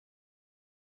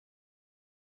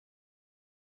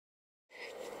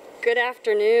Good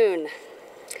afternoon.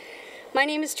 My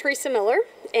name is Teresa Miller,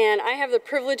 and I have the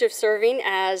privilege of serving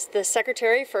as the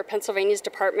Secretary for Pennsylvania's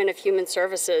Department of Human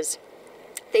Services.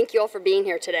 Thank you all for being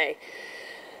here today.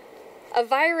 A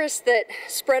virus that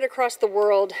spread across the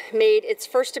world made its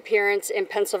first appearance in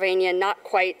Pennsylvania not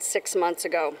quite 6 months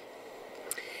ago.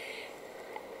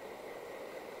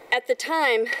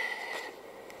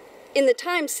 In the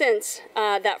time since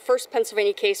that first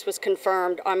Pennsylvania case was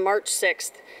confirmed on March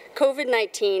 6th,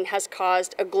 COVID-19 has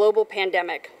caused a global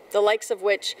pandemic, the likes of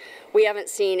which we haven't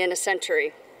seen in a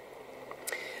century.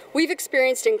 We've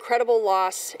experienced incredible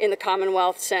loss in the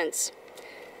Commonwealth since.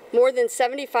 More than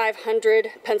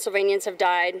 7,500 Pennsylvanians have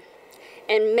died,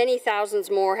 and many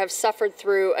thousands more have suffered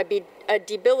through a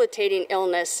debilitating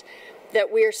illness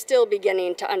that we are still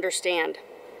beginning to understand.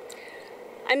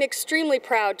 I'm extremely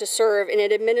proud to serve in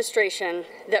an administration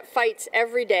that fights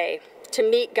every day to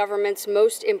meet government's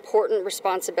most important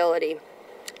responsibility,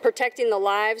 protecting the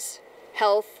lives,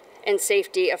 health, and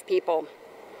safety of people.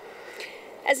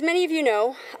 As many of you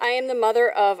know, I am the mother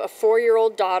of a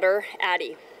 4-year-old daughter,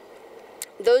 Addie.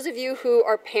 Those of you who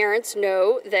are parents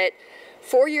know that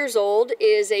 4 years old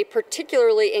is a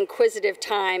particularly inquisitive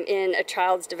time in a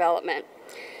child's development.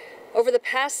 Over the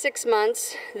past 6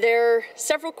 months, there are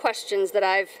several questions that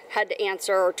I've had to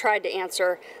answer or tried to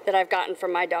answer that I've gotten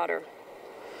from my daughter.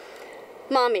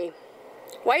 Mommy,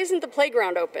 why isn't the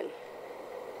playground open?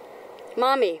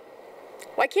 Mommy,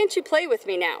 why can't you play with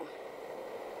me now?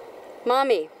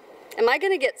 Mommy, am I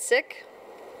going to get sick?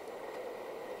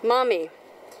 Mommy,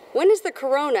 when is the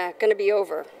corona going to be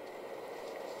over?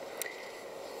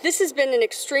 This has been an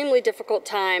extremely difficult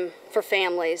time for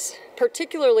families,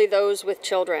 particularly those with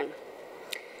children.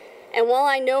 And while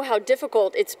I know how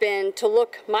difficult it's been to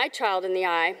look my child in the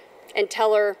eye and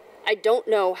tell her I don't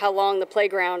know how long the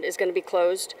playground is going to be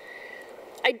closed,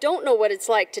 I don't know what it's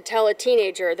like to tell a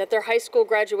teenager that their high school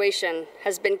graduation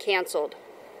has been canceled.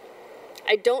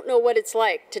 I don't know what it's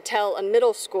like to tell a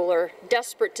middle schooler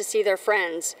desperate to see their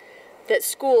friends that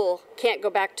school can't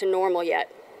go back to normal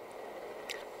yet.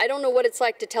 I don't know what it's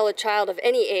like to tell a child of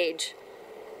any age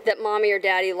that mommy or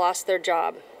daddy lost their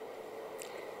job.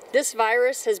 This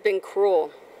virus has been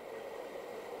cruel,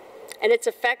 and its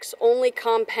effects only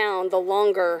compound the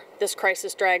longer this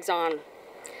crisis drags on.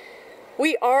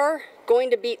 We are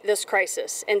going to beat this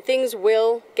crisis, and things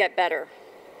will get better.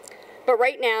 But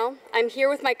right now, I'm here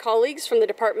with my colleagues from the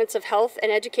Departments of Health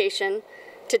and Education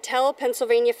to tell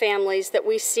Pennsylvania families that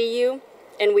we see you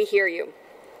and we hear you.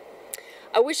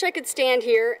 I wish I could stand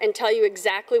here and tell you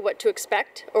exactly what to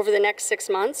expect over the next 6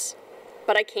 months,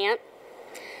 but I can't.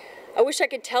 I wish I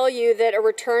could tell you that a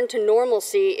return to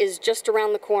normalcy is just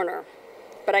around the corner,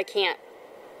 but I can't.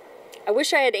 I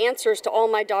wish I had answers to all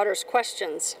my daughter's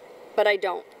questions, but I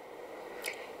don't.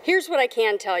 Here's what I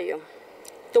can tell you.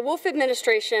 The Wolf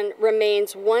administration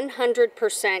remains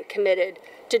 100% committed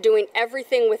to doing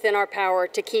everything within our power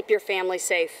to keep your family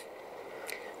safe.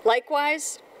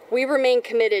 Likewise, we remain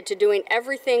committed to doing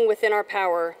everything within our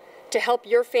power to help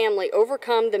your family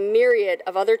overcome the myriad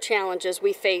of other challenges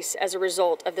we face as a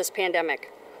result of this pandemic.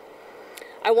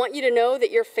 I want you to know that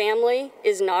your family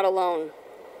is not alone.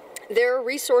 There are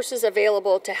resources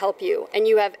available to help you, and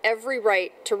you have every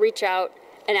right to reach out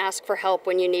and ask for help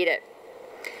when you need it.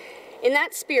 In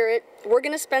that spirit, we're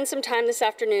going to spend some time this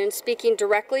afternoon speaking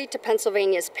directly to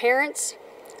Pennsylvania's parents,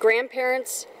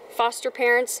 grandparents, foster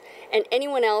parents, and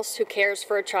anyone else who cares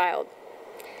for a child.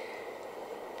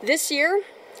 This year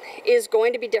is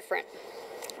going to be different,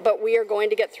 but we are going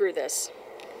to get through this.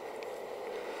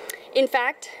 In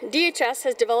fact, DHS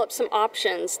has developed some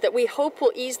options that we hope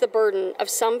will ease the burden of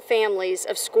some families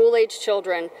of school-age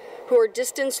children who are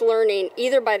distance learning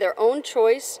either by their own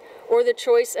choice or the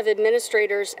choice of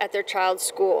administrators at their child's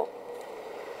school.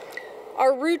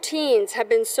 Our routines have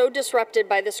been so disrupted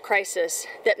by this crisis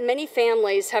that many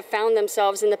families have found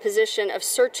themselves in the position of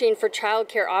searching for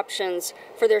childcare options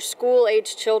for their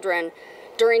school-age children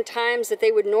during times that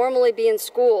they would normally be in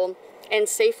school and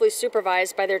safely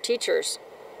supervised by their teachers.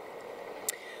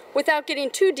 Without getting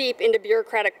too deep into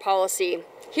bureaucratic policy,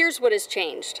 here's what has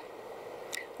changed.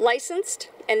 Licensed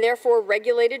and therefore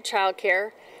regulated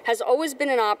childcare has always been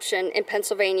an option in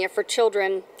Pennsylvania for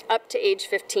children up to age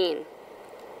 15.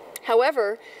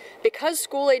 However, because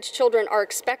school-age children are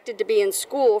expected to be in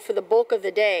school for the bulk of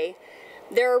the day,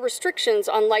 there are restrictions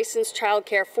on licensed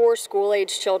childcare for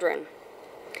school-age children.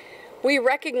 We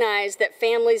recognize that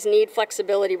families need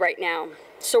flexibility right now,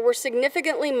 so we're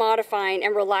significantly modifying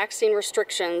and relaxing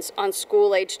restrictions on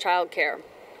school-age childcare.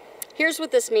 Here's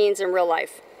what this means in real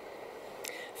life.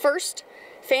 First,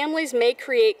 families may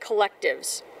create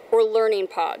collectives or learning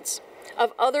pods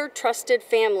of other trusted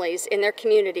families in their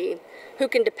community who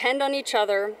can depend on each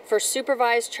other for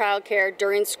supervised childcare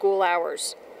during school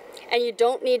hours. And you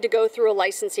don't need to go through a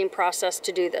licensing process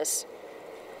to do this.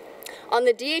 On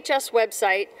the DHS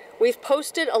website, we've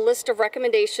posted a list of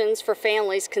recommendations for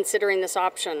families considering this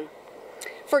option.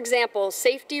 For example,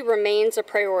 safety remains a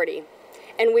priority,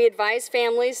 and we advise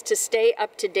families to stay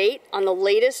up to date on the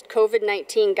latest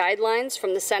COVID-19 guidelines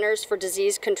from the Centers for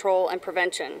Disease Control and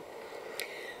Prevention.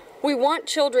 We want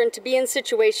children to be in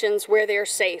situations where they are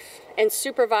safe and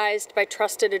supervised by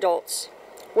trusted adults,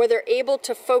 where they're able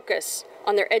to focus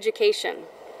on their education,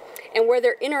 and where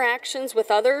their interactions with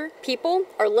other people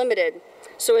are limited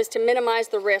so as to minimize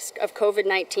the risk of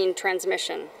COVID-19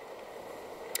 transmission.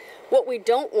 What we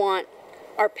don't want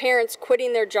are parents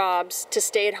quitting their jobs to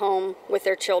stay at home with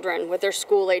their children, with their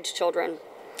school-age children.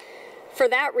 For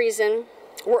that reason,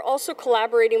 we're also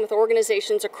collaborating with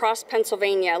organizations across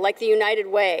Pennsylvania, like the United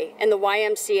Way and the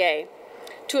YMCA,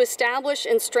 to establish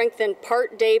and strengthen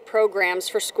part-day programs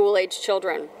for school-age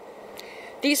children.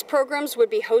 These programs would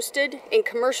be hosted in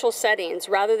commercial settings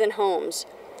rather than homes,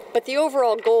 but the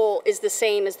overall goal is the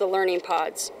same as the learning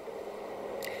pods.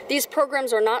 These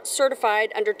programs are not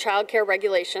certified under child care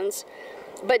regulations,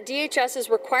 but DHS is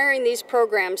requiring these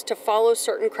programs to follow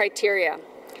certain criteria,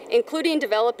 including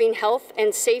developing health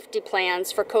and safety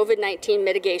plans for COVID-19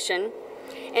 mitigation,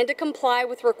 and to comply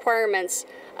with requirements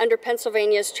under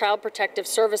Pennsylvania's Child Protective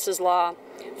Services law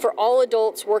for all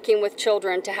adults working with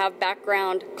children to have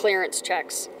background clearance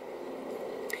checks.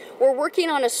 We're working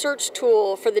on a search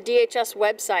tool for the DHS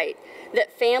website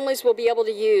that families will be able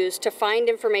to use to find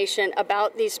information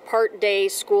about these part-day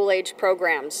school-age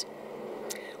programs.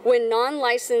 When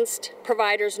non-licensed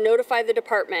providers notify the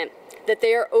department that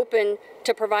they are open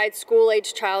to provide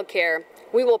school-age childcare,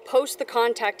 we will post the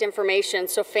contact information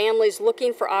so families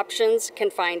looking for options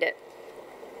can find it.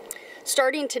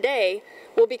 Starting today,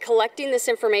 we'll be collecting this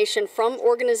information from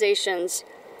organizations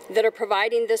that are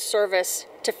providing this service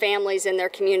to families in their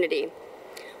community.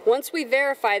 Once we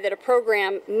verify that a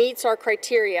program meets our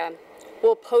criteria,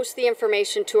 we'll post the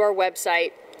information to our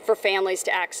website for families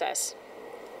to access.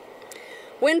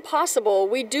 When possible,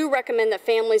 we do recommend that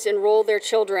families enroll their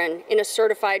children in a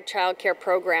certified child care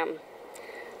program.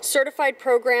 Certified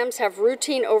programs have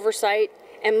routine oversight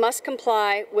and must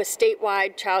comply with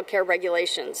statewide child care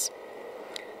regulations.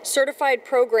 Certified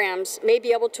programs may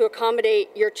be able to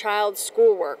accommodate your child's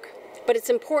schoolwork, but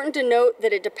it's important to note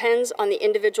that it depends on the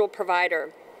individual provider.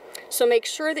 So make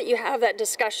sure that you have that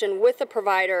discussion with the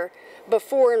provider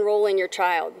before enrolling your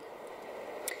child.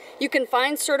 You can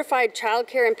find certified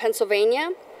childcare in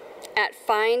Pennsylvania at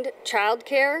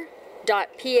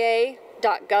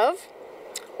findchildcare.pa.gov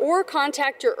or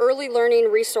contact your Early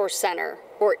Learning Resource Center,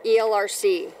 or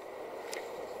ELRC.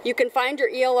 You can find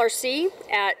your ELRC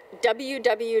at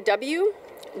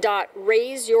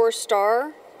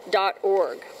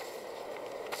www.raiseyourstar.org.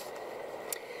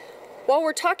 While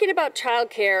we're talking about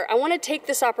childcare, I want to take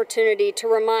this opportunity to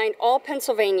remind all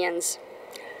Pennsylvanians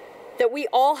that we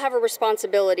all have a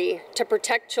responsibility to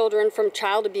protect children from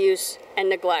child abuse and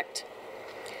neglect.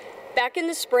 Back in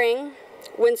the spring,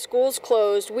 when schools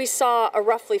closed, we saw a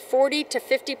roughly 40 to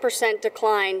 50%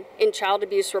 decline in child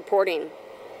abuse reporting.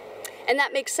 And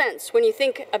that makes sense when you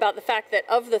think about the fact that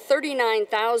of the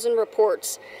 39,000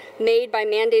 reports made by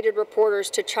mandated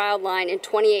reporters to Childline in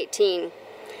 2018,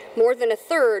 more than a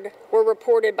third were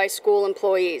reported by school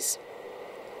employees.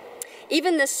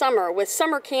 Even this summer, with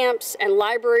summer camps and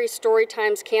library story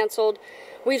times canceled,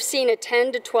 we've seen a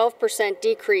 10 to 12%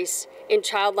 decrease in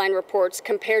Childline reports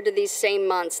compared to these same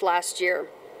months last year.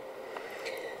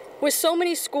 With so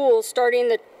many schools starting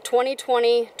the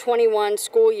 2020-21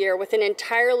 school year with an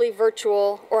entirely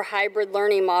virtual or hybrid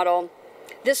learning model,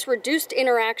 this reduced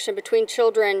interaction between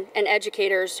children and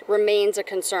educators remains a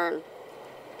concern.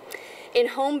 In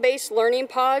home-based learning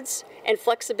pods and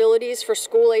flexibilities for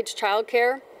school-age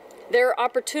childcare, there are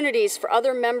opportunities for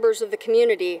other members of the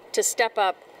community to step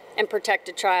up and protect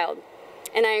a child,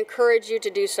 and I encourage you to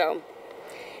do so.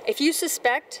 If you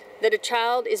suspect that a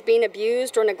child is being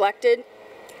abused or neglected,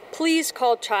 please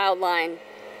call Childline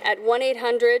at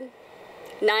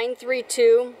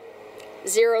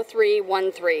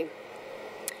 1-800-932-0313.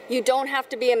 You don't have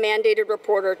to be a mandated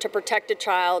reporter to protect a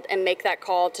child and make that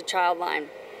call to Childline.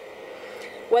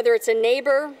 Whether it's a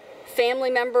neighbor, family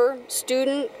member,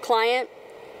 student, client,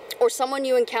 or someone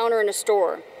you encounter in a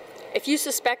store, if you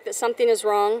suspect that something is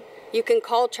wrong, you can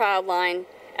call Childline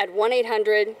at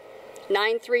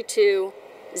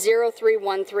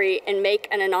 1-800-932-0313 and make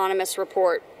an anonymous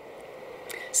report.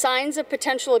 Signs of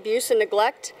potential abuse and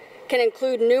neglect can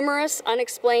include numerous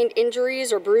unexplained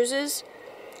injuries or bruises,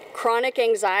 chronic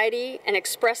anxiety and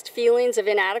expressed feelings of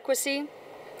inadequacy,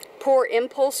 poor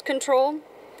impulse control,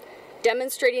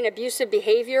 demonstrating abusive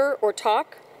behavior or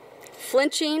talk,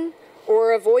 flinching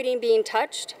or avoiding being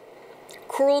touched,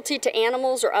 cruelty to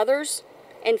animals or others,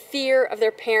 and fear of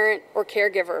their parent or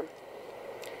caregiver.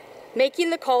 Making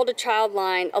the call to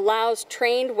Childline allows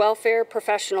trained welfare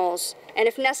professionals, and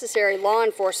if necessary, law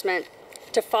enforcement,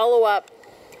 to follow up,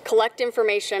 collect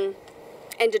information,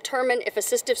 and determine if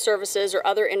assistive services or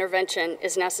other intervention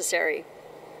is necessary.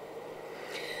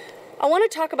 I want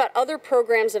to talk about other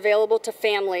programs available to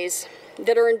families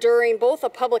that are enduring both a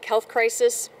public health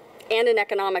crisis and an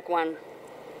economic one.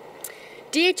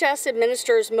 DHS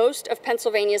administers most of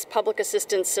Pennsylvania's public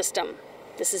assistance system.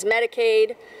 This is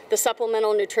Medicaid, the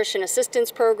Supplemental Nutrition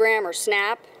Assistance Program, or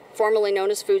SNAP, formerly known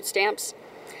as food stamps,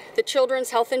 the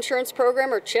Children's Health Insurance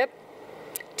Program, or CHIP,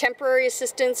 Temporary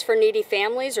Assistance for Needy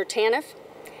Families, or TANF,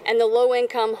 and the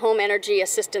Low-Income Home Energy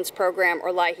Assistance Program,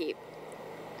 or LIHEAP.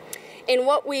 In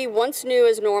what we once knew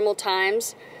as normal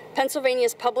times,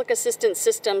 Pennsylvania's public assistance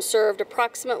system served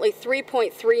approximately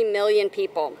 3.3 million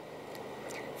people.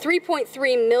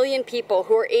 3.3 million people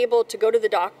who are able to go to the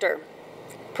doctor,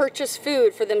 purchase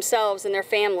food for themselves and their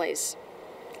families,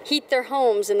 heat their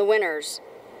homes in the winters,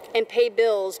 and pay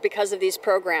bills because of these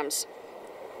programs.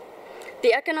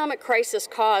 The economic crisis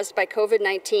caused by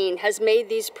COVID-19 has made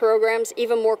these programs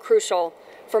even more crucial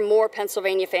for more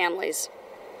Pennsylvania families.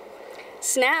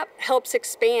 SNAP helps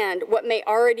expand what may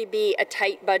already be a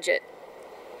tight budget.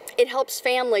 It helps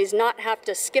families not have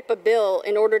to skip a bill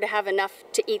in order to have enough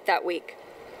to eat that week.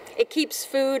 It keeps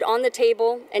food on the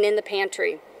table and in the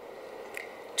pantry.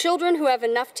 Children who have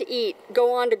enough to eat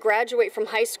go on to graduate from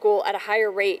high school at a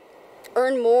higher rate,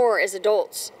 earn more as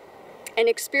adults, and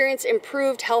experience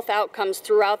improved health outcomes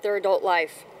throughout their adult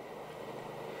life.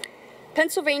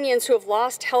 Pennsylvanians who have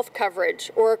lost health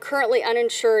coverage or are currently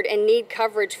uninsured and need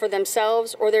coverage for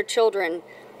themselves or their children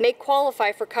may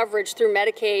qualify for coverage through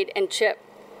Medicaid and CHIP.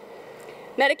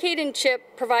 Medicaid and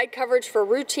CHIP provide coverage for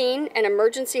routine and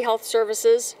emergency health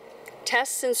services,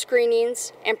 tests and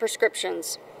screenings, and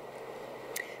prescriptions.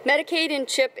 Medicaid and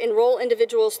CHIP enroll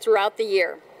individuals throughout the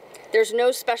year. There's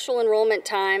no special enrollment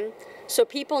time, so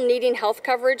people needing health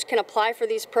coverage can apply for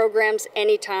these programs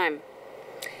anytime.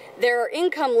 There are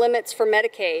income limits for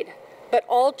Medicaid, but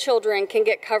all children can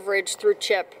get coverage through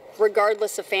CHIP,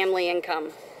 regardless of family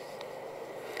income.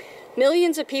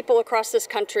 Millions of people across this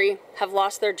country have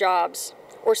lost their jobs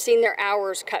or seen their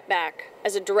hours cut back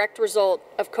as a direct result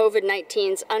of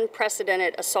COVID-19's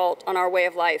unprecedented assault on our way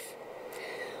of life.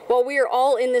 While we are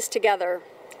all in this together,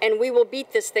 and we will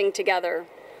beat this thing together,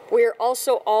 we are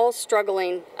also all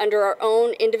struggling under our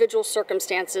own individual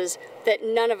circumstances that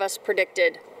none of us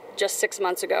predicted just 6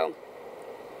 months ago.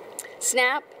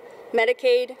 SNAP,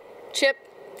 Medicaid, CHIP,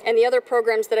 and the other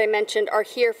programs that I mentioned are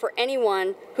here for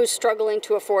anyone who's struggling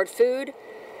to afford food,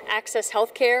 access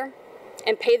health care,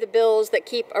 and pay the bills that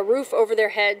keep a roof over their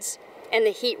heads and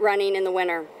the heat running in the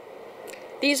winter.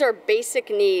 These are basic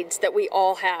needs that we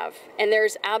all have, and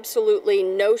there's absolutely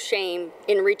no shame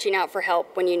in reaching out for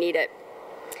help when you need it.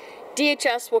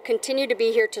 DHS will continue to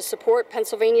be here to support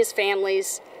Pennsylvania's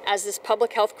families as this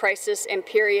public health crisis and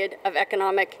period of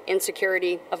economic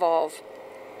insecurity evolve.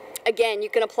 Again, you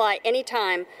can apply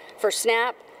anytime for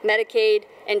SNAP, Medicaid,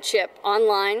 and CHIP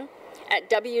online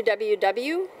at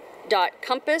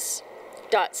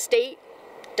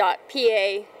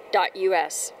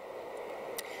www.compass.state.pa.us.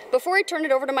 Before I turn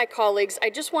it over to my colleagues, I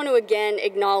just want to again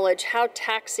acknowledge how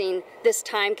taxing this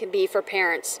time can be for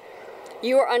parents.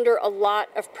 You are under a lot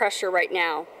of pressure right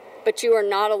now, but you are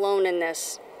not alone in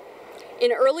this.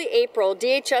 In early April,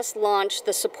 DHS launched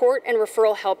the Support and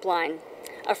Referral Helpline,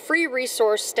 a free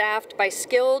resource staffed by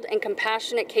skilled and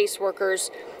compassionate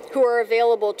caseworkers who are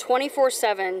available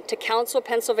 24/7 to counsel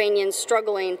Pennsylvanians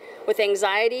struggling with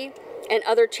anxiety and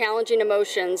other challenging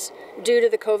emotions due to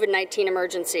the COVID-19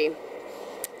 emergency.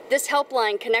 This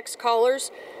helpline connects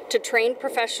callers to trained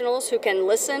professionals who can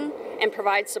listen and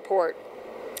provide support.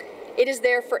 It is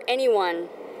there for anyone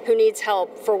who needs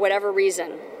help for whatever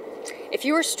reason. If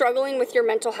you are struggling with your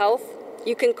mental health,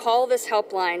 you can call this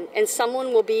helpline and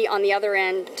someone will be on the other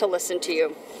end to listen to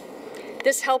you.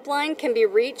 This helpline can be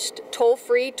reached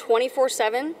toll-free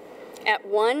 24/7 at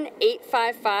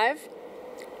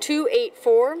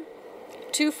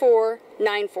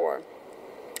 1-855-284-2494.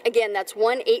 Again, that's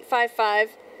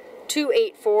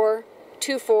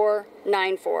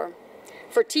 1-855-284-2494.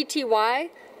 For TTY,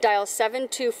 dial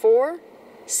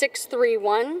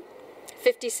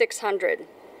 724-631-5600.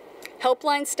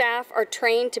 Helpline staff are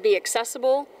trained to be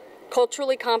accessible,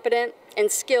 culturally competent,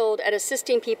 and skilled at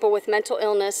assisting people with mental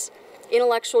illness,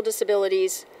 intellectual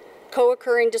disabilities,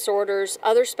 co-occurring disorders,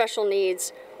 other special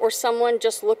needs, or someone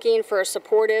just looking for a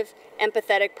supportive,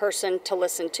 empathetic person to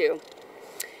listen to.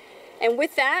 And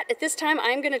with that, at this time,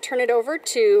 I'm going to turn it over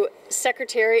to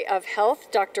Secretary of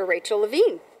Health, Dr. Rachel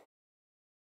Levine.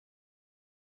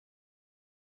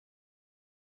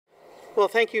 Well,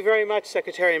 thank you very much,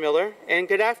 Secretary Miller, and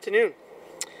good afternoon.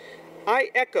 I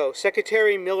echo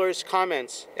Secretary Miller's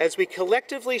comments as we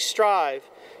collectively strive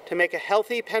to make a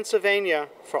healthy Pennsylvania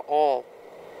for all.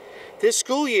 This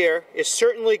school year is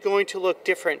certainly going to look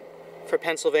different for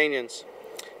Pennsylvanians,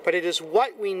 but it is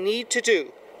what we need to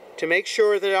do to make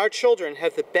sure that our children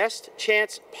have the best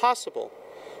chance possible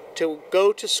to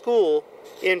go to school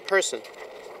in person.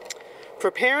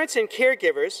 For parents and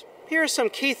caregivers, here are some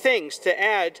key things to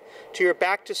add to your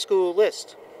back-to-school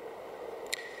list.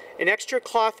 An extra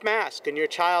cloth mask in your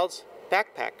child's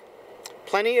backpack.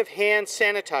 Plenty of hand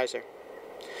sanitizer.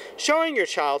 Showing your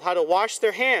child how to wash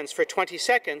their hands for 20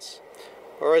 seconds,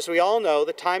 or as we all know,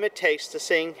 the time it takes to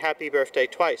sing Happy Birthday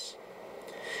twice.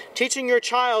 Teaching your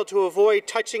child to avoid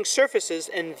touching surfaces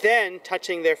and then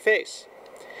touching their face.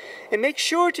 And make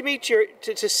sure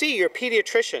to see your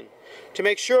pediatrician to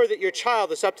make sure that your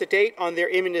child is up to date on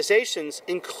their immunizations,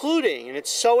 including, and it's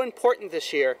so important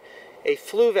this year, a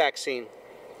flu vaccine.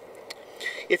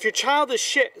 If your child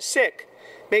is sick,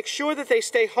 make sure that they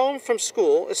stay home from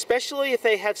school, especially if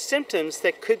they have symptoms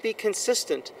that could be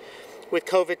consistent with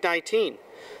COVID-19.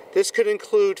 This could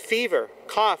include fever,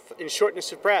 cough, and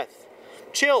shortness of breath,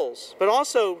 chills, but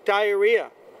also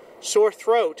diarrhea, sore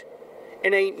throat,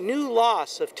 and a new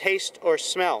loss of taste or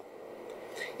smell.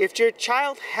 If your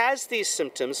child has these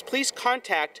symptoms, please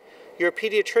contact your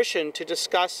pediatrician to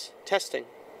discuss testing.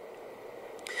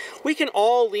 We can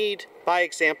all lead by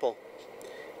example.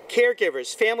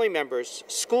 Caregivers, family members,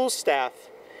 school staff,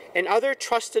 and other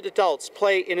trusted adults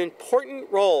play an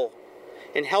important role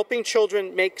in helping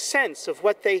children make sense of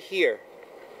what they hear.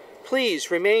 Please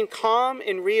remain calm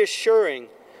and reassuring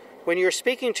when you're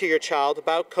speaking to your child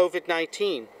about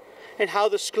COVID-19 and how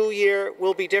the school year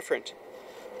will be different.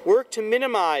 Work to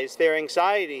minimize their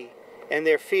anxiety and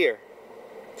their fear.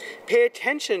 Pay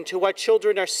attention to what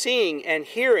children are seeing and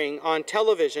hearing on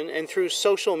television and through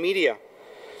social media.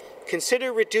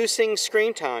 Consider reducing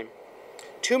screen time.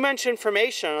 Too much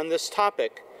information on this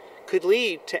topic could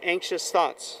lead to anxious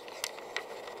thoughts.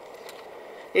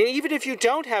 And even if you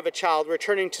don't have a child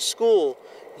returning to school,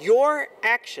 your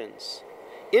actions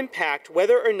impact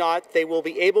whether or not they will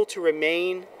be able to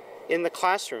remain in the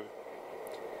classroom.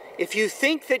 If you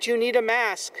think that you need a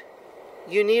mask,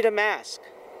 you need a mask.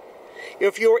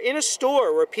 If you're in a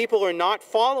store where people are not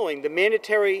following the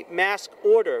mandatory mask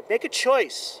order, make a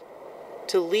choice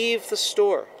to leave the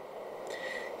store.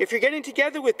 If you're getting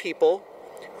together with people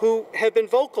who have been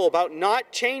vocal about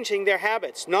not changing their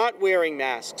habits, not wearing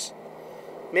masks,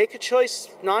 make a choice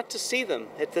not to see them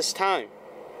at this time.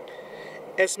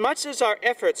 As much as our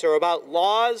efforts are about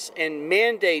laws and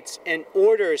mandates and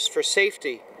orders for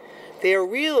safety, they are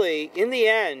really, in the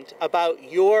end,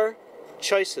 about your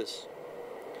choices.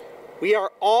 We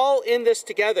are all in this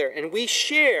together, and we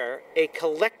share a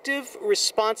collective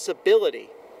responsibility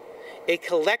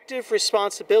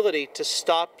to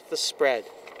stop the spread.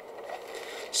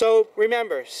 So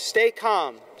remember, stay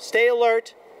calm, stay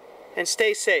alert, and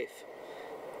stay safe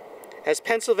as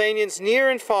Pennsylvanians near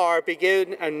and far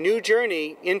begin a new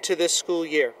journey into this school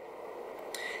year.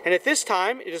 And at this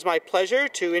time, it is my pleasure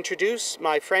to introduce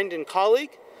my friend and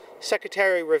colleague,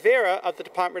 Secretary Rivera of the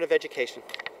Department of Education.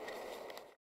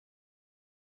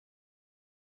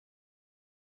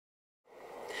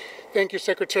 Thank you,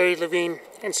 Secretary Levine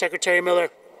and Secretary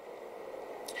Miller.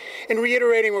 In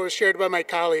reiterating what was shared by my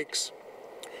colleagues,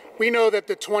 we know that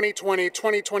the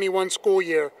 2020-2021 school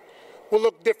year will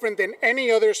look different than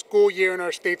any other school year in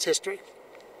our state's history.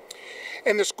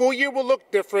 And the school year will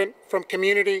look different from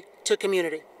community to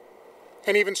community,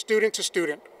 and even student to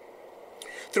student.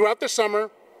 Throughout the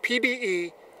summer,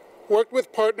 PBE worked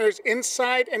with partners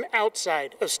inside and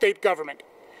outside of state government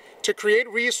to create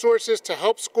resources to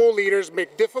help school leaders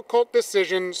make difficult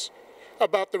decisions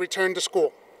about the return to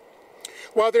school.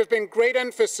 While there's been great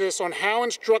emphasis on how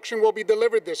instruction will be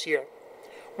delivered this year,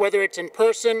 whether it's in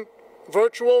person,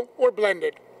 virtual, or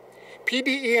blended,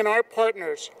 PBE and our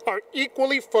partners are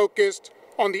equally focused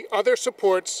on the other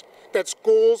supports that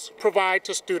schools provide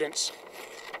to students.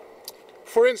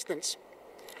 For instance,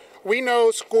 we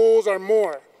know schools are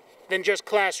more than just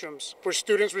classrooms where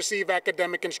students receive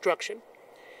academic instruction.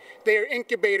 They are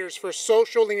incubators for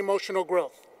social and emotional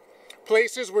growth,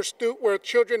 places where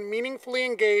children meaningfully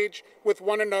engage with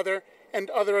one another and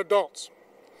other adults,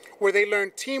 where they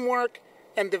learn teamwork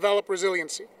and develop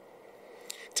resiliency.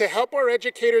 To help our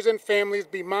educators and families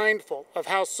be mindful of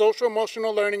how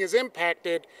social-emotional learning is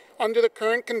impacted under the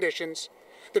current conditions,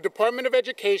 the Department of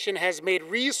Education has made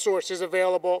resources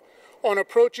available on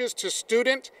approaches to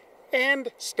student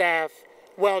and staff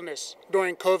wellness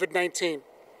during COVID-19.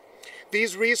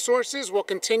 These resources will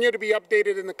continue to be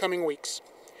updated in the coming weeks.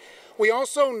 We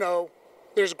also know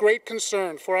there's great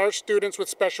concern for our students with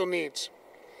special needs.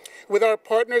 With our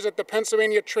partners at the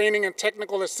Pennsylvania Training and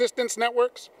Technical Assistance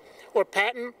Networks, or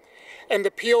PATN, and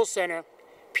the Peel Center,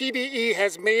 PDE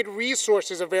has made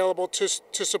resources available to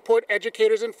support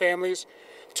educators and families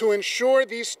to ensure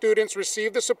these students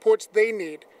receive the supports they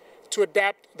need to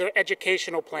adapt their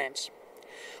educational plans.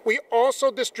 We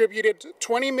also distributed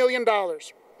 $20 million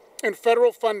in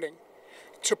federal funding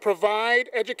to provide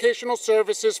educational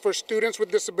services for students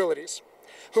with disabilities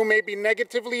who may be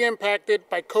negatively impacted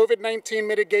by COVID-19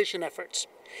 mitigation efforts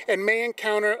and may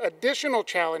encounter additional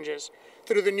challenges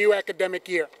through the new academic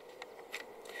year.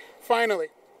 Finally,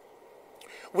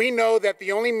 we know that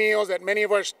the only meals that many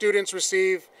of our students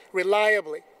receive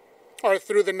reliably are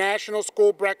through the National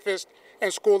School Breakfast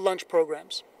and School Lunch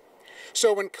programs.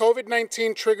 So when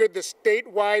COVID-19 triggered the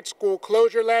statewide school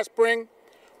closure last spring,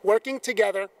 working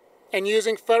together and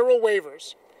using federal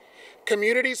waivers,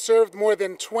 communities served more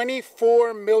than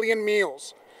 24 million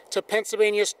meals to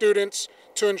Pennsylvania students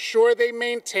to ensure they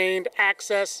maintained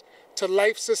access to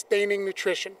life-sustaining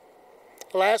nutrition.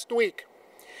 Last week,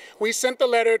 we sent a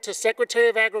letter to Secretary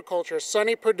of Agriculture,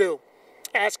 Sonny Perdue,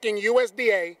 asking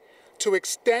USDA to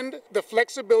extend the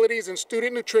flexibilities in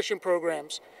student nutrition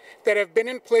programs that have been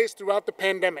in place throughout the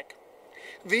pandemic.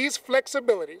 These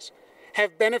flexibilities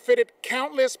have benefited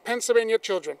countless Pennsylvania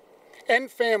children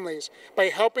and families by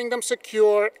helping them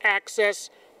secure access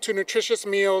to nutritious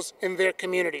meals in their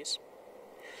communities.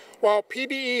 While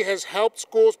PDE has helped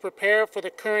schools prepare for the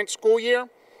current school year,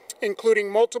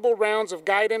 including multiple rounds of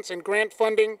guidance and grant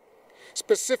funding,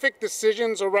 specific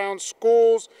decisions around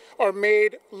schools are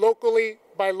made locally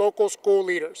by local school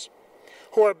leaders,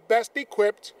 who are best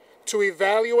equipped to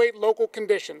evaluate local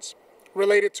conditions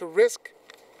related to risk,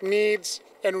 needs,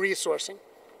 and resourcing.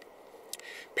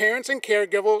 Parents and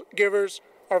caregivers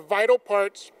are vital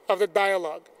parts of the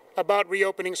dialogue about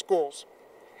reopening schools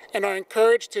and are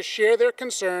encouraged to share their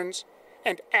concerns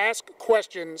and ask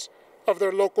questions of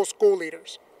their local school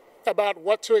leaders about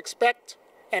what to expect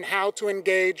and how to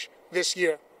engage this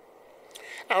year.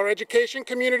 Our education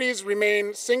communities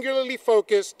remain singularly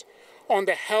focused on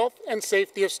the health and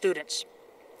safety of students.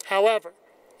 However,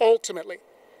 ultimately,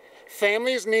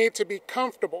 families need to be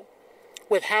comfortable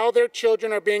with how their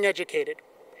children are being educated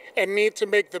and need to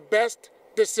make the best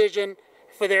decision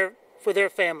for their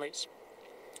families.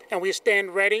 And we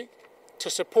stand ready to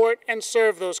support and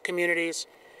serve those communities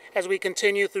as we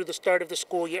continue through the start of the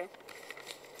school year.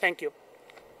 Thank you.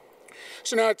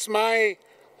 So now it's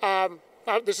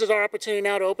this is our opportunity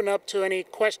now to open up to any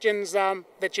questions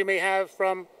that you may have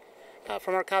from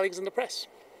our colleagues in the press.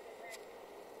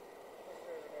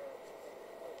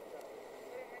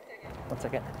 1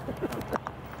 second.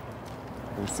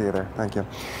 You see you there. Thank you.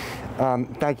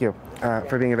 Thank you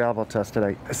for being available to us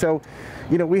today. So,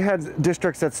 we had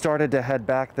districts that started to head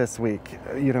back this week.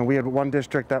 We had one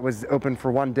district that was open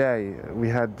for one day. We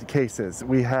had cases.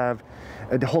 We have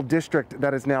a whole district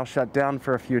that is now shut down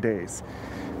for a few days.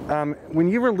 When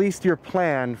you released your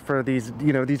plan for these,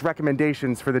 these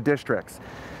recommendations for the districts,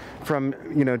 from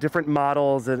different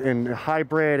models in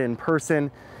hybrid, in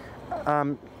person,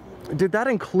 did that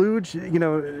include,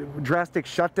 drastic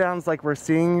shutdowns like we're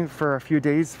seeing for a few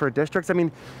days for districts? I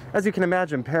mean, as you can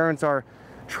imagine, parents are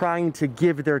trying to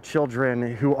give their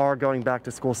children who are going back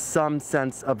to school some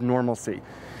sense of normalcy.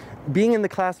 Being in the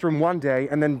classroom one day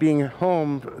and then being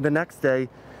home the next day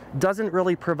doesn't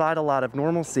really provide a lot of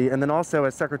normalcy. And then also,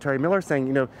 as Secretary Miller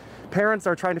saying, parents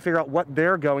are trying to figure out what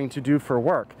they're going to do for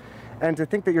work. And to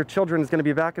think that your children is going to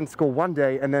be back in school one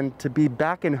day and then to be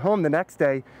back in home the next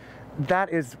day,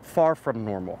 that is far from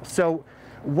normal. So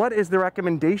what is the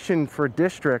recommendation for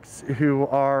districts who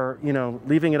are,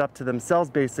 leaving it up to themselves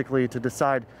basically to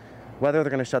decide whether they're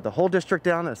going to shut the whole district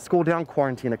down, a school down,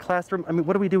 quarantine a classroom? I mean,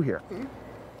 what do we do here? Mm-hmm.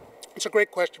 It's a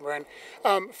great question, Brian.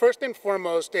 First and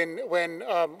foremost, when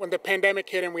the pandemic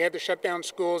hit and we had to shut down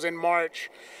schools in March,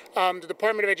 the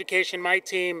Department of Education, my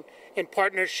team, in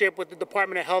partnership with the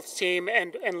Department of Health's team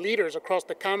and leaders across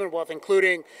the Commonwealth,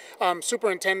 including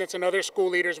superintendents and other school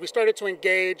leaders, we started to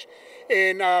engage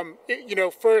in,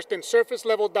 first in surface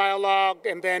level dialogue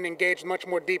and then engage much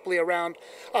more deeply around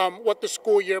what the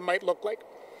school year might look like.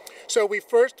 So we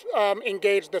first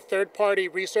engaged the third-party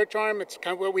research arm. It's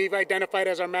kind of what we've identified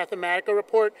as our Mathematica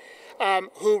report,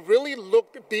 who really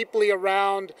looked deeply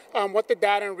around what the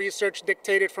data and research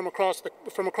dictated from across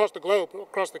the globe,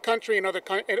 across the country and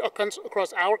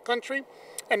across our country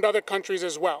and other countries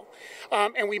as well.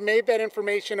 And we made that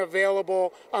information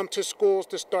available to schools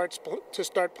to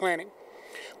start planning.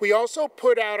 We also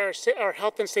put out our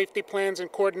health and safety plans in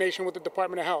coordination with the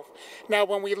Department of Health. Now,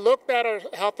 when we looked at our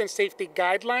health and safety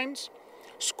guidelines,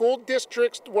 school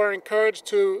districts were encouraged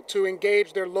to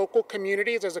engage their local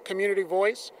communities as a community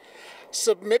voice,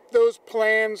 submit those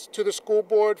plans to the school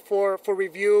board for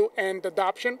review and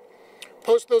adoption,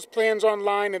 post those plans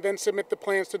online, and then submit the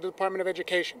plans to the Department of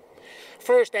Education.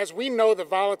 First, as we know the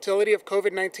volatility of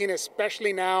COVID-19,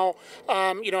 especially now,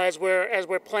 as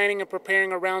we're planning and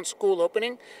preparing around school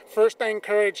opening, first I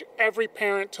encourage every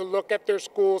parent to look at their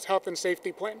school's health and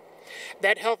safety plan.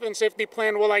 That health and safety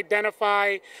plan will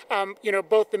identify,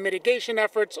 both the mitigation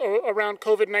efforts around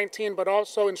COVID-19, but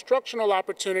also instructional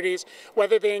opportunities,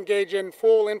 whether they engage in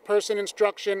full in-person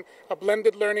instruction, a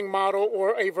blended learning model,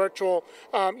 or a virtual,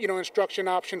 instruction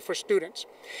option for students.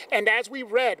 And as we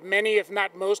read, many, if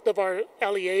not most, of our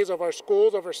LEAs of our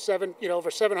schools, over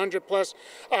 700 plus,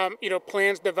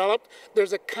 plans developed.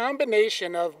 There's a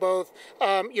combination of both,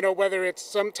 whether it's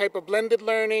some type of blended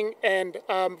learning and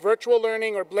virtual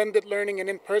learning, or blended learning and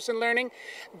in-person learning,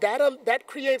 that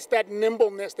creates that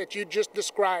nimbleness that you just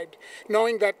described,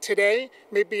 knowing that today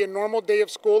may be a normal day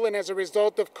of school, and as a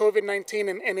result of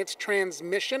COVID-19 and its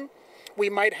transmission, we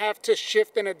might have to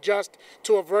shift and adjust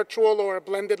to a virtual or a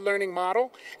blended learning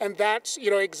model. And that's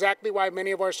exactly why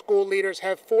many of our school leaders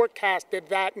have forecasted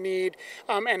that need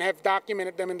and have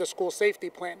documented them in the school safety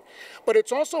plan. But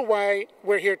it's also why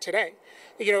we're here today.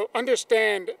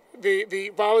 Understand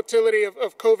the volatility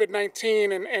of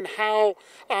COVID-19 and how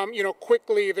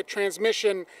quickly the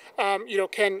transmission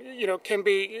can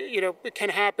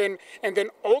happen, and then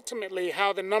ultimately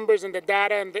how the numbers and the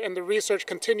data and the research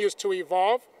continues to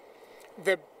evolve.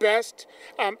 The best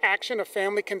action a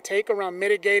family can take around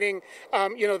mitigating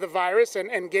the virus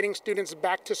and getting students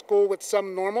back to school with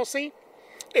some normalcy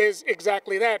is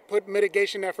exactly that. Put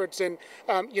mitigation efforts in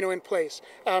place.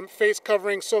 Face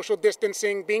covering, social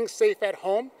distancing, being safe at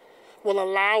home will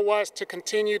allow us to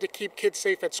continue to keep kids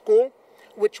safe at school,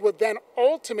 which will then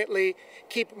ultimately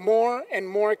keep more and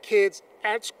more kids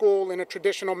at school in a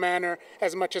traditional manner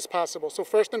as much as possible. So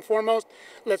first and foremost,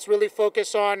 let's really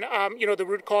focus on the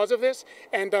root cause of this,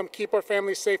 and keep our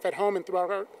families safe at home and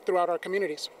throughout our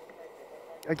communities.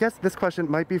 I guess this question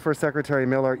might be for Secretary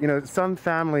Miller. Some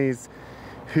parents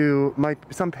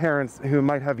who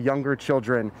might have younger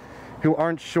children who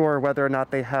aren't sure whether or not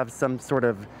they have some sort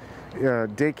of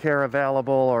daycare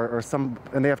available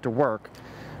and they have to work.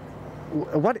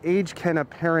 What age can a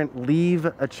parent leave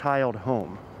a child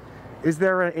home? Is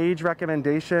there an age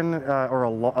recommendation or a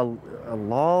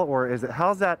law, or is it,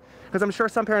 how's that? Because I'm sure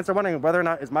some parents are wondering whether or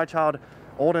not is my child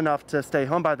old enough to stay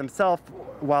home by themselves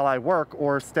while I work,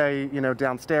 or stay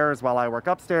downstairs while I work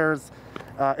upstairs,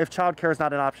 if childcare is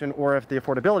not an option, or if the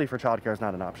affordability for childcare is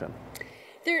not an option.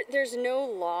 There's no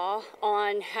law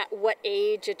on what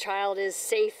age a child is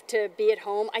safe to be at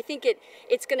home. I think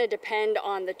it's going to depend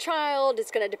on the child.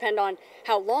 It's going to depend on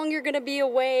how long you're going to be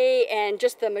away, and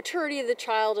just the maturity of the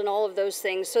child and all of those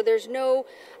things. So there's no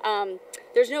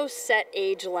set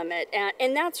age limit.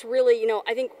 And that's really,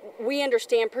 I think we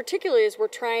understand, particularly as we're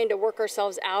trying to work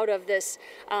ourselves out of this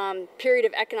period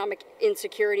of economic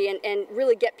insecurity and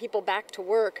really get people back to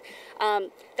work.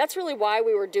 That's really why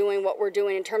we were doing what we're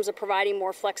doing in terms of providing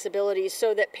more flexibility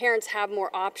so that parents have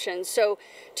more options. So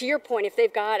to your point, if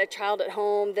they've got a child at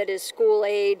home that is school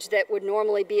age that would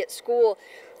normally be at school,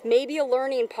 maybe a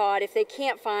learning pod, if they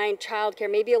can't find childcare,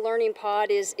 maybe a learning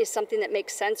pod is something that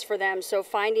makes sense for them. So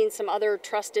finding some other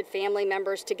trusted family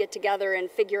members to get together and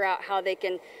figure out how they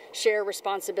can share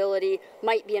responsibility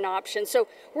might be an option. So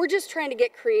we're just trying to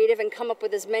get creative and come up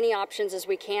with as many options as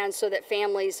we can so that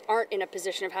families aren't in a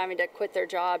position of having to quit their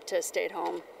job to stay at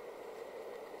home.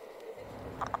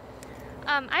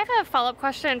 I have a follow-up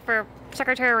question for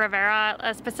Secretary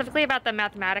Rivera, specifically about the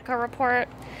Mathematica report.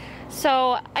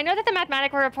 So I know that the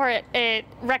Mathematica report, it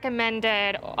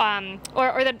recommended,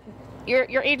 or that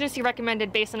your agency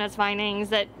recommended, based on its findings,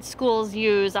 that schools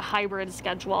use a hybrid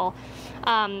schedule,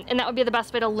 and that would be the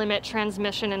best way to limit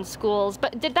transmission in schools.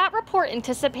 But did that report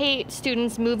anticipate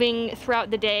students moving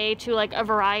throughout the day to like a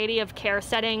variety of care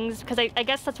settings? Because I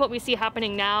guess that's what we see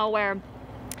happening now, where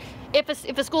if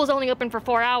a school is only open for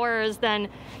 4 hours, then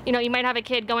you might have a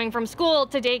kid going from school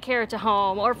to daycare to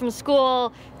home, or from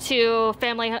school to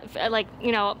family,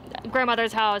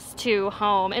 grandmother's house to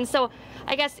home. And so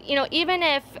I guess, even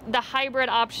if the hybrid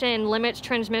option limits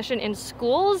transmission in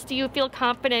schools, do you feel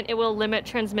confident it will limit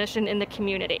transmission in the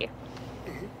community?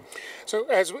 So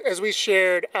as we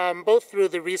shared, both through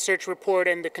the research report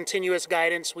and the continuous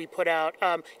guidance we put out,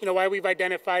 why we've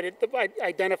identified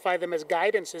them as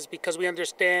guidance is because we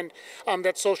understand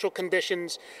that social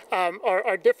conditions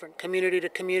are different, community to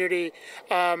community,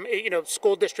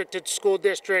 school district to school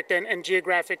district, and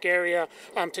geographic area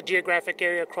to geographic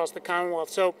area across the Commonwealth.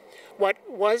 So what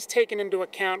was taken into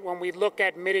account when we look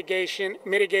at mitigating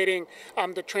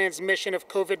the transmission of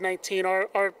COVID-19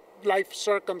 are life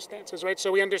circumstances, right?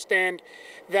 So we understand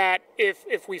that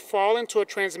if we fall into a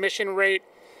transmission rate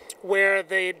where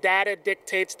the data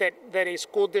dictates that a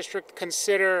school district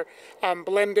consider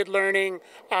blended learning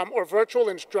or virtual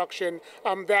instruction,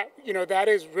 that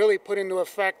is really put into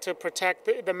effect to protect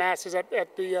the masses at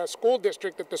the school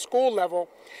district, at the school level,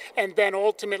 and then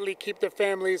ultimately keep their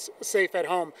families safe at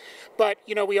home. But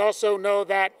we also know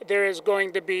that there is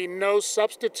going to be no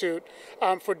substitute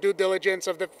for due diligence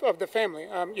of the family.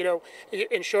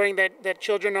 Ensuring that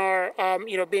children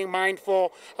are being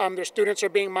mindful, their students are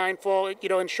being mindful.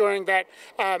 Ensuring that,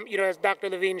 as Dr.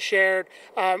 Levine shared,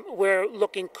 we're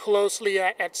looking closely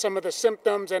at some of the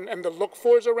symptoms and the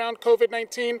look-fors around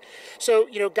COVID-19. So,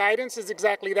 guidance is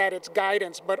exactly that. It's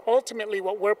guidance. But ultimately,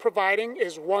 what we're providing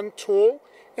is one tool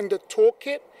in the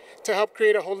toolkit to help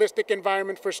create a holistic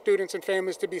environment for students and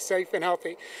families to be safe and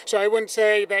healthy. So I wouldn't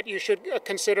say that you should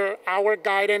consider our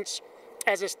guidance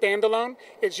as a standalone.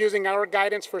 It's using our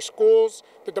guidance for schools,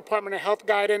 the Department of Health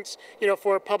guidance,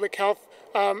 for public health,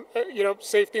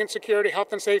 safety and security,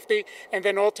 health and safety, and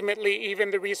then ultimately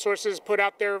even the resources put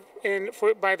out there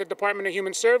by the Department of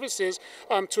Human Services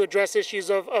to address issues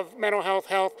of mental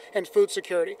health, and food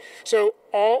security. So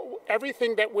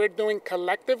everything that we're doing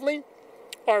collectively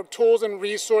are tools and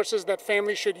resources that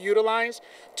families should utilize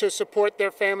to support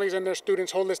their families and their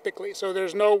students holistically. So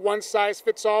there's no one size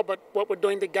fits all, but what we're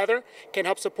doing together can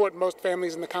help support most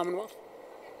families in the Commonwealth.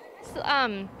 So,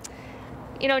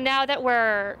 now that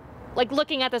we're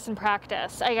looking at this in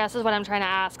practice, I guess is what I'm trying to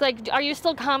ask. Are you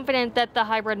still confident that the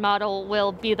hybrid model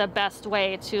will be the best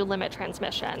way to limit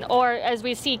transmission? Or as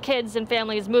we see kids and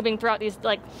families moving throughout these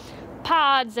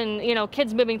pods and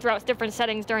kids moving throughout different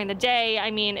settings during the day,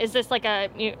 is this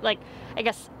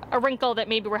a wrinkle that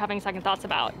maybe we're having second thoughts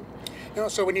about?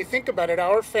 So when you think about it,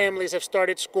 our families have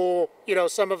started school,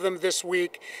 some of them this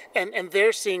week, and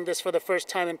they're seeing this for the first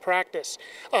time in practice.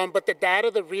 But the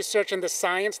data, the research, and the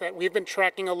science that we've been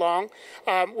tracking along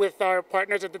with our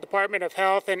partners at the Department of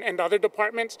Health and other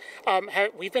departments,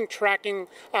 we've been tracking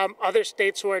other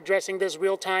states who are addressing this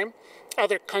real time,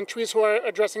 other countries who are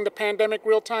addressing the pandemic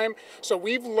real time. So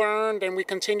we've learned, and we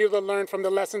continue to learn from the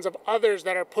lessons of others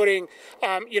that are putting,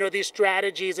 these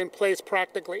strategies in place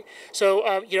practically.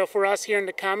 So, for us here in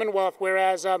the Commonwealth,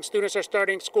 whereas students are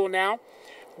starting school now,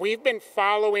 we've been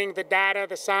following the data,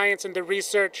 the science, and the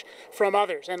research from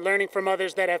others and learning from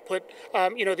others that have put,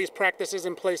 these practices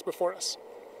in place before us.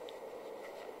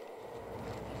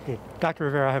 Okay. Dr.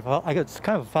 Rivera, I got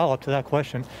kind of a follow-up to that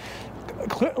question.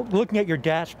 Looking at your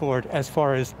dashboard as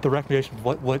far as the recommendation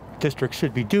of what districts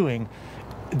should be doing,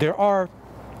 there are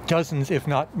dozens, if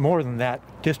not more than that,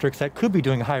 districts that could be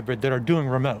doing hybrid that are doing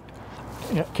remote.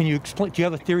 Can you explain, do you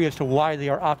have a theory as to why they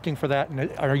are opting for that? And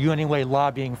are you in any way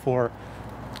lobbying for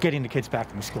getting the kids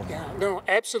back into school? Yeah, no,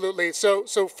 absolutely. So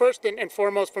first and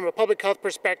foremost, from a public health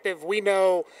perspective, we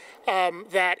know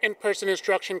that in-person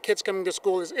instruction, kids coming to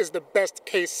school is the best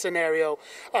case scenario,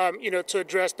 to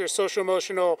address their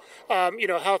social-emotional,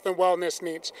 health and wellness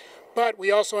needs. But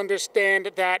we also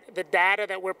understand that the data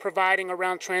that we're providing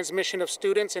around transmission of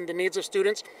students and the needs of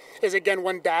students is, again,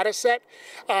 one data set.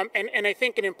 And I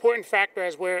think an important factor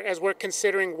as we're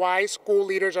considering why school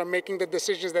leaders are making the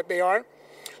decisions that they are,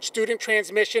 student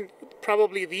transmission,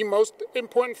 probably the most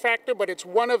important factor, but it's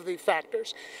one of the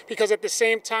factors, because at the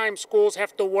same time, schools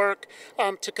have to work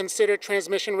to consider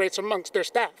transmission rates amongst their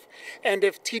staff. And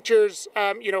if teachers,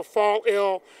 fall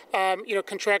ill,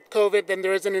 contract COVID, then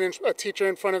there isn't a teacher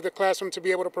in front of the classroom to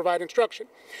be able to provide instruction.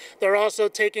 They're also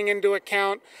taking into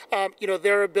account,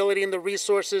 their ability and the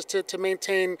resources to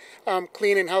maintain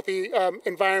clean and healthy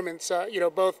environments,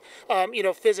 both,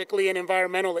 physically and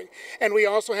environmentally. And we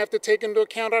also have to take into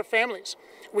account our families.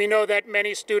 We know that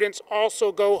many students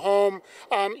also go home,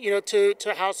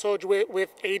 to households with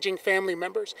aging family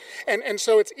members. And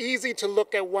so it's easy to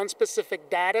look at one specific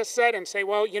data set and say,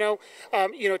 well,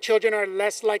 children are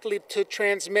less likely to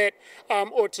transmit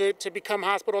or to become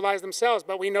hospitalized themselves.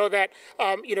 But we know that,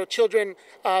 children,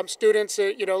 students,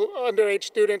 underage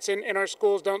students in our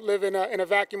schools don't live in a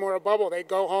vacuum or a bubble. They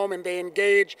go home and they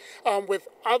engage with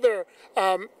other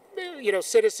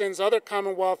citizens, other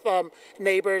Commonwealth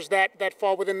neighbors that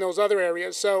fall within those other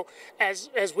areas. So as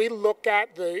we look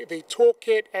at the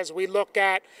toolkit, as we look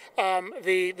at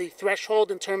the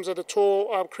threshold in terms of the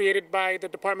tool created by the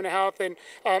Department of Health and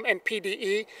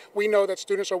PDE, we know that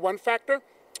students are one factor,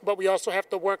 but we also have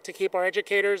to work to keep our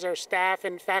educators, our staff,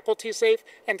 and faculty safe,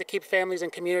 and to keep families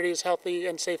and communities healthy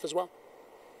and safe as well.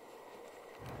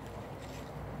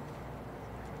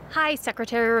 Hi,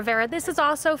 Secretary Rivera. This is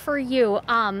also for you.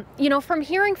 From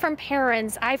hearing from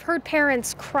parents, I've heard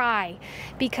parents cry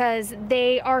because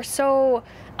they are so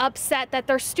upset that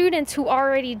their students who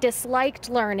already disliked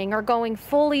learning are going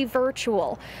fully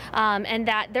virtual, and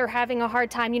that they're having a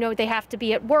hard time. They have to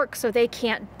be at work, so they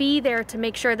can't be there to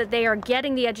make sure that they are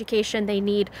getting the education they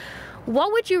need.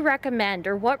 What would you recommend,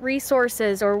 or what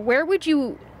resources, or where would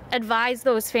you advise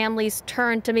those families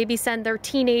turn to maybe send their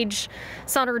teenage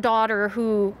son or daughter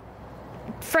who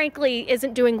frankly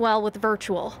isn't doing well with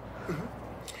virtual?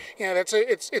 Yeah,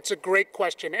 it's a great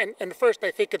question. And first,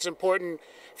 I think it's important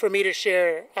for me to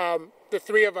share the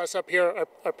three of us up here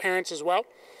are parents as well.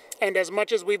 And as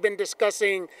much as we've been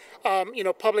discussing,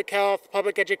 public health,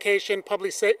 public education,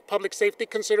 public safety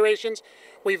considerations,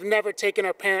 we've never taken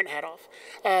our parent hat off.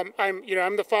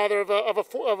 I'm the father of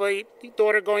a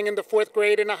daughter going into 4th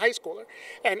grade and a high schooler,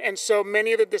 and so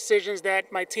many of the decisions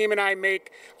that my team and I make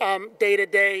day to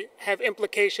day have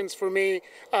implications for me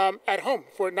at home,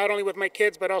 for not only with my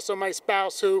kids but also my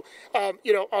spouse, who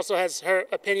also has her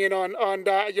opinion on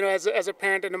as a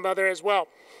parent and a mother as well.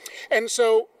 And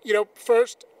so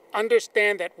first,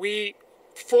 understand that we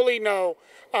fully know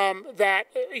that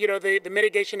the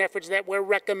mitigation efforts that we're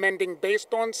recommending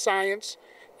based on science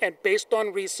and based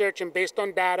on research and based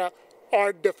on data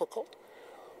are difficult.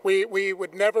 We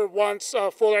would never once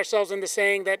fool ourselves into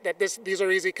saying that these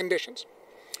are easy conditions.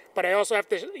 But I also have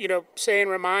to say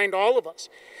and remind all of us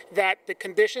that the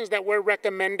conditions that we're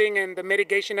recommending and the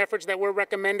mitigation efforts that we're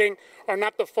recommending are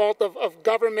not the fault of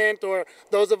government or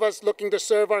those of us looking to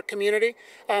serve our community.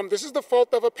 This is the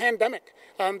fault of a pandemic.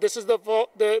 This is the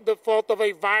fault of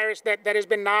a virus that has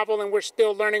been novel and we're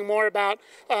still learning more about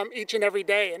each and every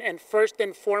day. And first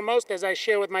and foremost, as I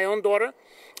share with my own daughter,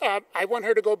 I want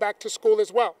her to go back to school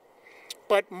as well.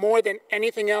 But more than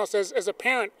anything else, as a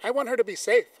parent, I want her to be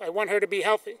safe. I want her to be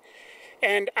healthy.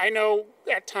 And I know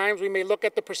at times we may look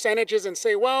at the percentages and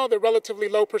say, well, they're relatively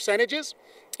low percentages.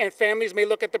 And families may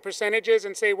look at the percentages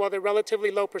and say, well, they're relatively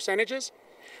low percentages.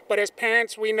 But as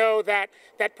parents, we know that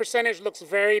that percentage looks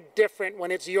very different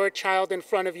when it's your child in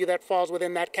front of you that falls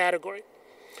within that category.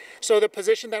 So the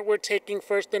position that we're taking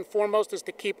first and foremost is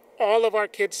to keep all of our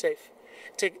kids safe.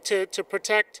 To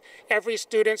protect every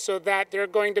student so that they're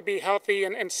going to be healthy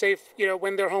and safe,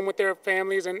 when they're home with their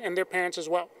families and their parents as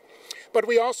well. But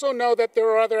we also know that there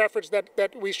are other efforts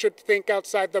that we should think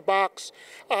outside the box,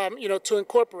 to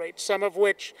incorporate, some of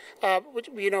which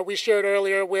we shared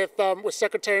earlier with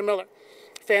Secretary Miller.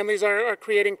 Families are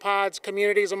creating pods,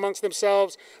 communities amongst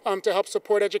themselves to help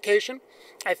support education.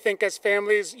 I think as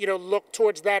families, look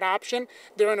towards that option,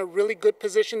 they're in a really good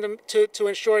position to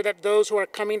ensure that those who are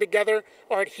coming together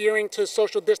are adhering to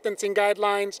social distancing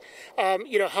guidelines,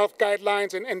 health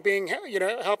guidelines, and being,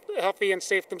 healthy and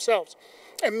safe themselves.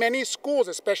 And many schools,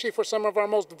 especially for some of our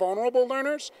most vulnerable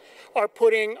learners, are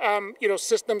putting,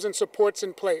 systems and supports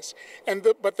in place.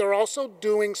 But they're also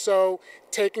doing so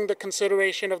taking the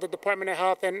consideration of the Department of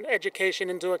Health and Education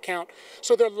into account.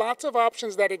 So there are lots of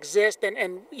options that exist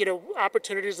and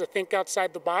opportunities to think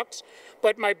outside the box.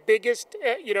 But my biggest,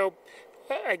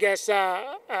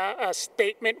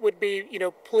 statement would be,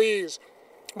 please,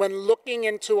 when looking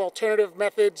into alternative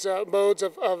methods, modes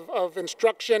of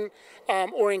instruction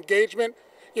or engagement,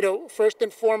 first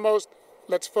and foremost,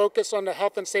 let's focus on the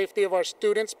health and safety of our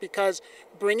students, because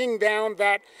bringing down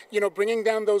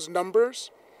those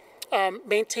numbers,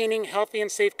 maintaining healthy and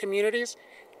safe communities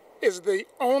is the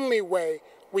only way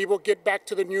we will get back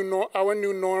to our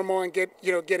new normal and get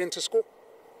into school.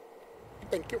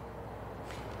 Thank you.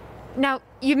 Now,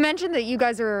 you mentioned that you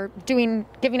guys are giving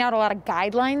out a lot of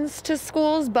guidelines to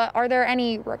schools, but are there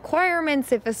any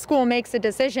requirements if a school makes a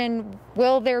decision?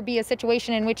 Will there be a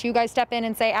situation in which you guys step in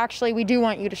and say, actually, we do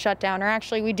want you to shut down, or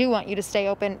actually, we do want you to stay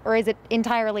open, or is it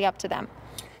entirely up to them?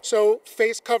 So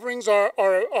face coverings are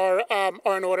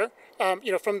in order,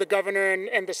 from the governor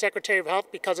and the Secretary of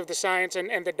Health because of the science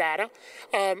and the data.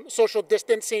 Social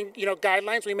distancing,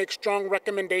 guidelines, we make strong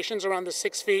recommendations around the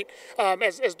 6 feet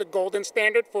as the golden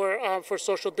standard for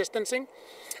social distancing.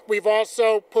 We've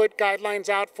also put guidelines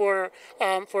out for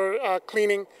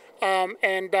cleaning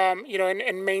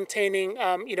and maintaining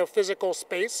physical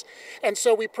space. And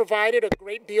so we provided a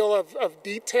great deal of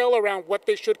detail around what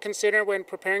they should consider when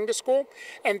preparing to school.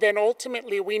 And then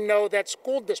ultimately we know that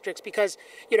school districts, because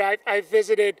I've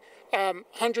visited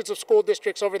hundreds of school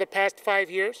districts over the past 5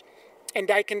 years. And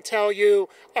I can tell you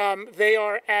they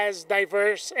are as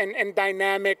diverse and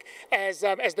dynamic as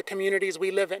the communities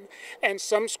we live in. And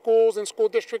some schools and school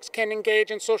districts can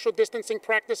engage in social distancing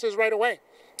practices right away.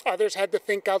 Others had to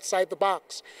think outside the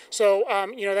box. So,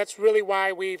 that's really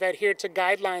why we've adhered to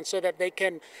guidelines so that they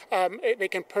can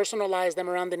personalize them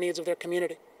around the needs of their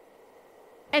community.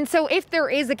 And so if there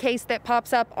is a case that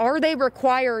pops up, are they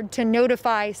required to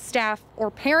notify staff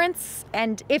or parents?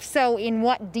 And if so, in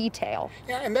what detail?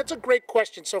 Yeah, and that's a great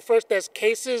question. So first, as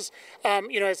cases,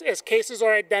 as cases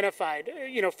are identified,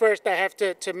 first I have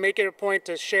to make it a point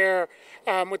to share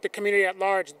with the community at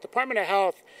large. The Department of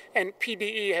Health and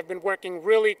PDE have been working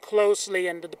really closely,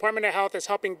 and the Department of Health is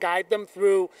helping guide them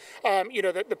through,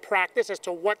 the practice as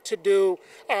to what to do,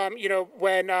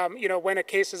 when a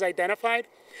case is identified.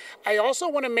 I also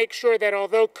want to make sure that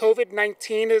although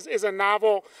COVID-19 is a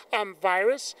novel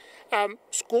virus,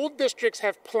 school districts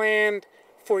have planned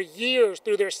for years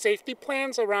through their safety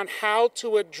plans around how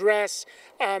to address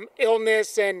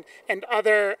illness and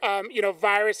other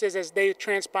viruses as they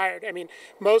transpired. I mean,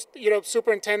 most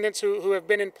superintendents who have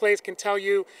been in place can tell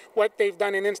you what they've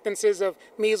done in instances of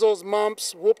measles,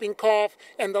 mumps, whooping cough,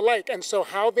 and the like. And so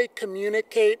how they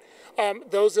communicate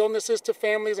those illnesses to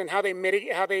families and how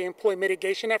they employ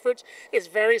mitigation efforts is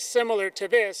very similar to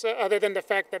this, other than the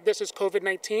fact that this is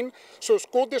COVID-19. So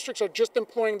school districts are just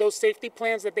employing those safety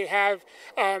plans that they have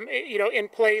in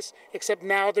place, except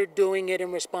now they're doing it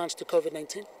in response to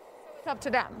COVID-19. It's up to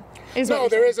them. No,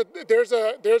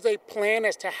 there's a plan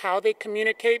as to how they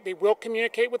communicate. They will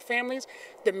communicate with families.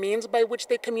 The means by which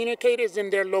they communicate is in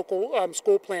their local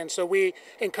school plan. So we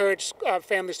encourage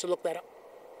families to look that up.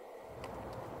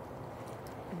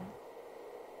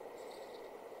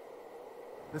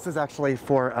 This is actually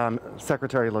for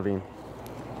Secretary Levine.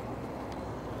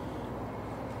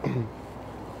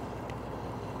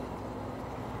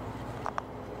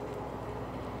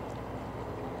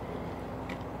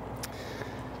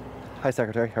 Hi,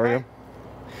 Secretary. How are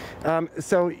you?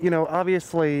 So,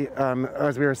 obviously,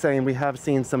 as we were saying, we have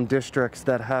seen some districts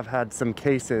that have had some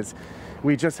cases.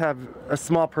 We just have a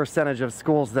small percentage of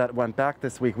schools that went back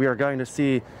this week. We are going to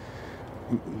see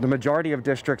the majority of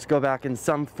districts go back in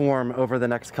some form over the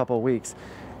next couple of weeks.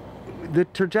 The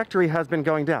trajectory has been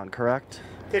going down, correct?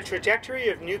 The trajectory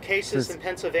of new cases in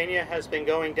Pennsylvania has been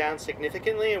going down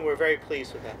significantly, and we're very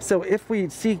pleased with that. So if we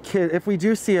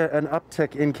do see an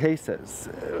uptick in cases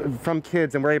from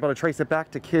kids, and we're able to trace it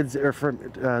back to kids or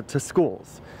to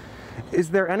schools, is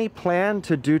there any plan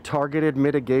to do targeted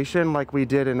mitigation like we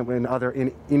did in other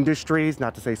industries?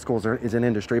 Not to say schools is an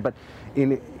industry, but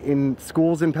in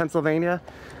schools in Pennsylvania,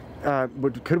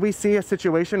 could we see a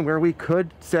situation where we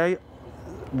could say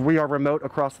we are remote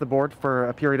across the board for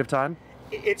a period of time?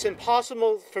 It's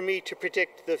impossible for me to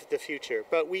predict the future,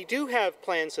 but we do have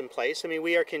plans in place. I mean,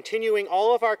 we are continuing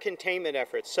all of our containment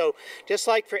efforts. So just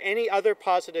like for any other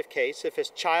positive case, if a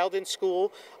child in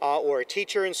school or a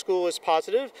teacher in school is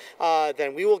positive,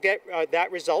 then we will get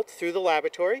that result through the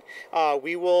laboratory.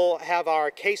 We will have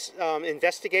our case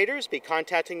investigators be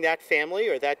contacting that family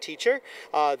or that teacher.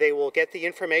 They will get the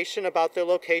information about their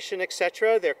location,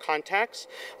 etc., their contacts.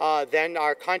 Then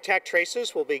our contact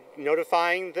tracers will be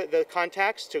notifying the contacts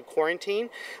to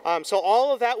quarantine. So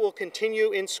all of that will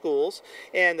continue in schools,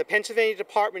 and the Pennsylvania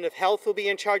Department of Health will be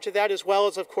in charge of that, as well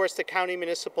as, of course, the county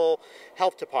municipal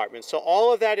health department. So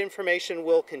all of that information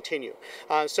will continue.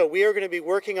 So we are going to be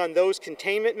working on those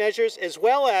containment measures, as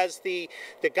well as the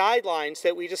guidelines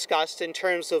that we discussed in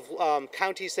terms of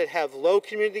counties that have low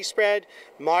community spread,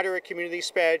 moderate community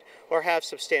spread, or have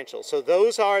substantial. So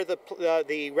those are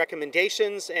the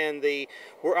recommendations and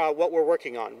what we're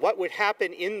working on. What would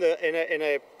happen in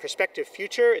a prospective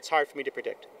future, it's hard for me to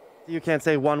predict. You can't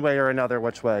say one way or another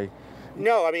which way.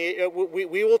 No, I mean,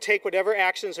 we will take whatever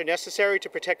actions are necessary to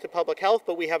protect the public health,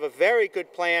 but we have a very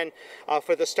good plan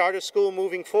for the start of school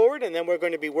moving forward, and then we're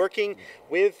going to be working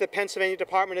with the Pennsylvania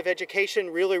Department of Education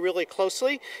really, really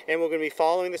closely, and we're going to be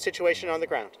following the situation on the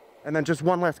ground. And then just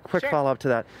one last quick follow-up to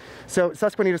that. So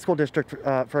Susquehanna School District,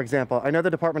 for example, I know the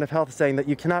Department of Health is saying that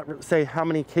you cannot say how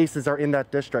many cases are in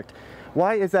that district.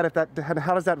 Why is that?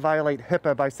 How does that violate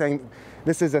HIPAA by saying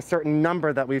this is a certain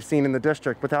number that we've seen in the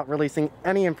district without releasing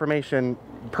any information,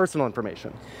 personal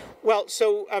information? Well,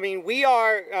 so, I mean,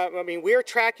 we're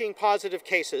tracking positive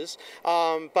cases,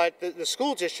 but the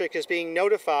school district is being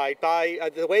notified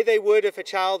by, the way they would if a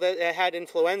child had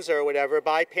influenza or whatever,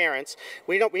 by parents.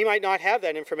 We might not have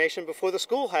that information before the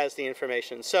school has the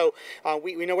information. So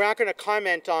we know we're not going to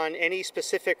comment on any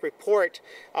specific report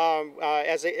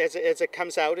as it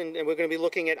comes out, and we're going to be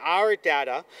looking at our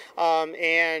data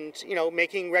and, you know,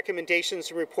 making recommendations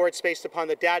and reports based upon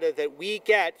the data that we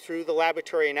get through the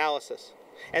laboratory analysis.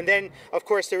 And then, of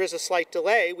course, there is a slight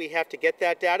delay. We have to get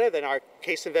that data, then our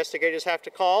case investigators have to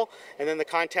call, and then the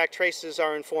contact traces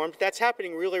are informed. That's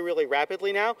happening really, really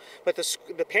rapidly now, but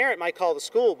the parent might call the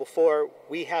school before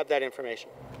we have that information.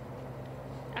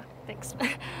 Oh, thanks.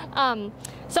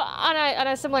 So on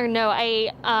a similar note,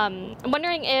 I'm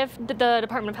wondering if the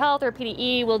Department of Health or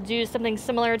PDE will do something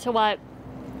similar to what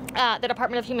the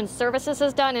Department of Human Services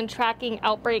has done in tracking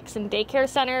outbreaks in daycare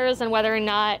centers, and whether or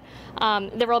not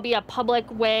there will be a public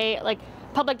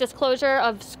disclosure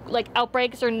of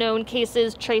outbreaks or known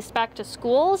cases traced back to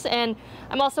schools. And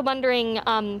I'm also wondering,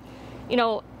 you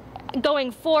know,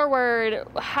 going forward,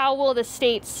 how will the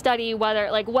state study whether,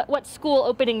 what school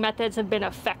opening methods have been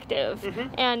effective?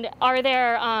 Mm-hmm. And are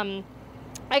there,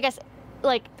 I guess,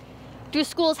 do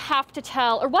schools have to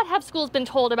tell, or what have schools been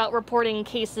told about reporting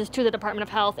cases to the Department of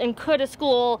Health? And could a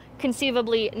school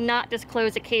conceivably not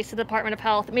disclose a case to the Department of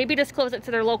Health, maybe disclose it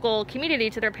to their local community,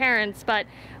 to their parents, but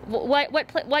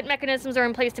what mechanisms are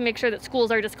in place to make sure that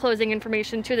schools are disclosing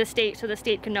information to the state so the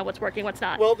state can know what's working, what's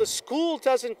not? Well, the school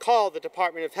doesn't call the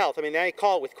Department of Health. I mean, they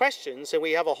call with questions, and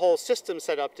we have a whole system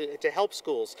set up to help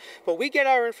schools. But we get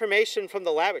our information from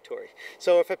the laboratory.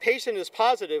 So if a patient is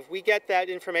positive, we get that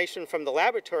information from the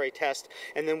laboratory test,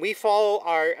 and then we follow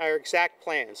our exact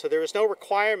plan. So there is no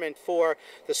requirement for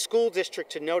the school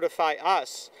district to notify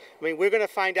us. I mean, we're going to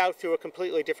find out through a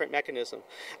completely different mechanism.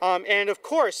 And of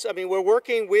course, I mean, we're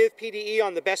working with PDE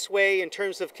on the best way in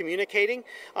terms of communicating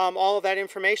all of that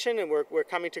information, and we're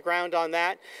coming to ground on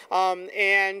that.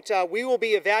 And we will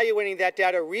be evaluating that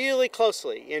data really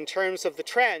closely in terms of the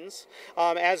trends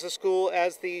as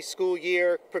the school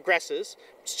year progresses.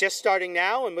 It's just starting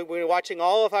now, and we're watching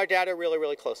all of our data really,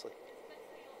 really closely.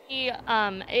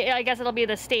 I guess it'll be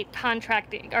the state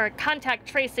contracting or contact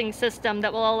tracing system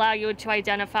that will allow you to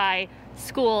identify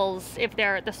schools if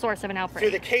they're the source of an outbreak.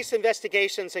 Through the case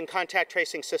investigations and contact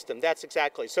tracing system, that's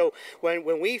exactly. So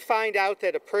when we find out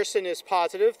that a person is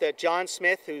positive, that John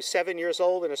Smith, who's 7 years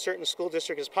old in a certain school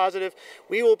district, is positive,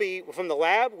 we will be, from the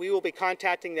lab, we will be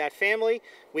contacting that family.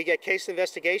 We get case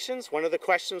investigations. One of the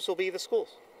questions will be the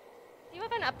schools. Do you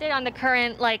have an update on the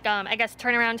current, I guess,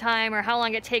 turnaround time, or how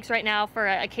long it takes right now for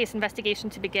a case investigation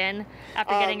to begin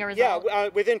after getting a result? Yeah,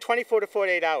 within 24 to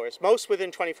 48 hours, most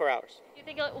within 24 hours. Do you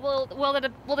think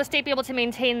will the state be able to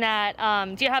maintain that?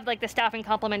 Do you have the staffing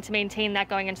complement to maintain that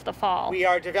going into the fall? We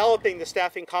are developing the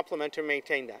staffing complement to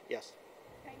maintain that, yes.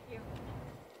 Thank you.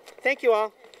 Thank you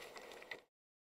all.